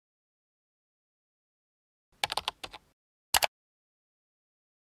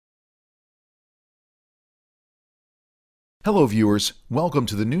Hello viewers, welcome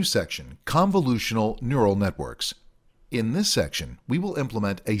to the new section, Convolutional Neural Networks. In this section, we will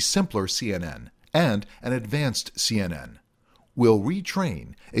implement a simpler CNN and an advanced CNN. We'll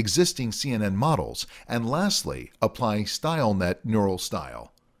retrain existing CNN models and lastly, apply StyleNet neural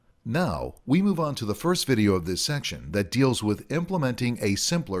style. Now, we move on to the first video of this section that deals with implementing a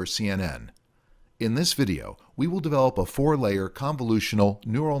simpler CNN. In this video, we will develop a 4-layer convolutional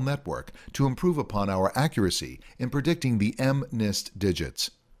neural network to improve upon our accuracy in predicting the MNIST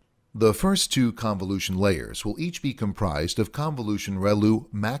digits. The first two convolution layers will each be comprised of convolution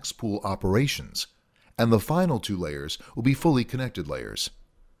ReLU max pool operations, and the final two layers will be fully connected layers.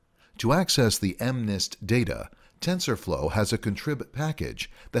 To access the MNIST data, TensorFlow has a contrib package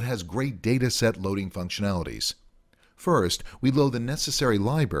that has great dataset loading functionalities. First, we load the necessary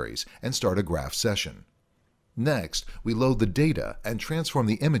libraries and start a graph session. Next, we load the data and transform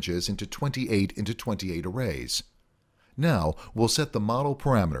the images into 28 into 28 arrays. Now, we'll set the model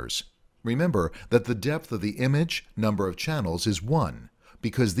parameters. Remember that the depth of the image number of channels is 1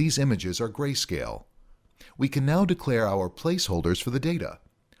 because these images are grayscale. We can now declare our placeholders for the data.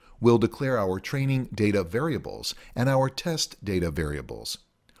 We'll declare our training data variables and our test data variables.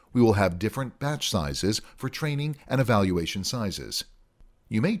 We will have different batch sizes for training and evaluation sizes.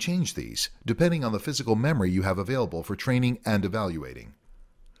 You may change these depending on the physical memory you have available for training and evaluating.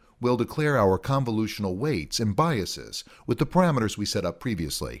 We'll declare our convolutional weights and biases with the parameters we set up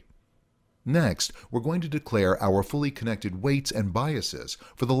previously. Next, we're going to declare our fully connected weights and biases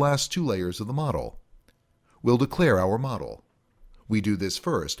for the last two layers of the model. We'll declare our model. We do this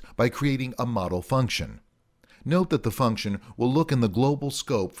first by creating a model function. Note that the function will look in the global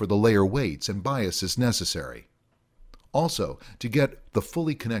scope for the layer weights and biases necessary. Also, to get the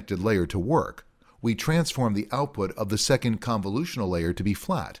fully connected layer to work, we transform the output of the second convolutional layer to be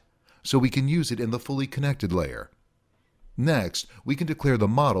flat, so we can use it in the fully connected layer. Next, we can declare the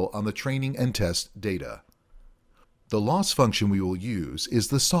model on the training and test data. The loss function we will use is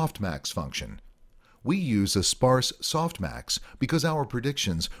the softmax function. We use a sparse softmax because our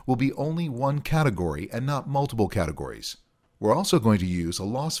predictions will be only one category and not multiple categories. We're also going to use a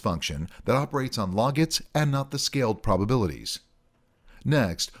loss function that operates on logits and not the scaled probabilities.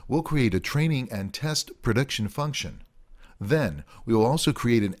 Next, we'll create a training and test prediction function. Then, we will also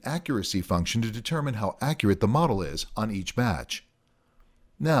create an accuracy function to determine how accurate the model is on each batch.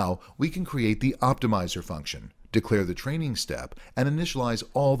 Now, we can create the optimizer function, declare the training step, and initialize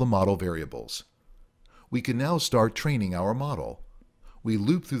all the model variables. We can now start training our model. We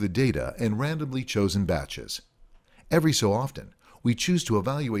loop through the data in randomly chosen batches. Every so often, we choose to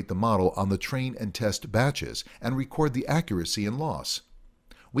evaluate the model on the train and test batches and record the accuracy and loss.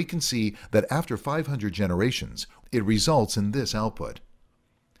 We can see that after 500 generations, it results in this output.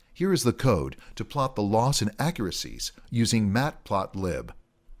 Here is the code to plot the loss and accuracies using matplotlib.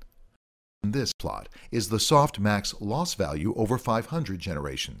 This plot is the softmax loss value over 500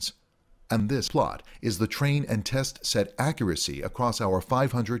 generations. And this plot is the train and test set accuracy across our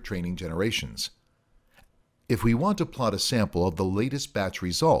 500 training generations. If we want to plot a sample of the latest batch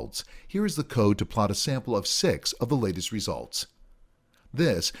results, here is the code to plot a sample of 6 of the latest results.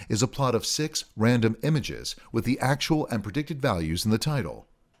 This is a plot of 6 random images with the actual and predicted values in the title.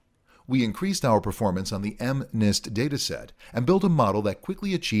 We increased our performance on the MNIST dataset and built a model that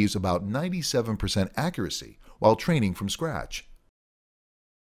quickly achieves about 97% accuracy while training from scratch.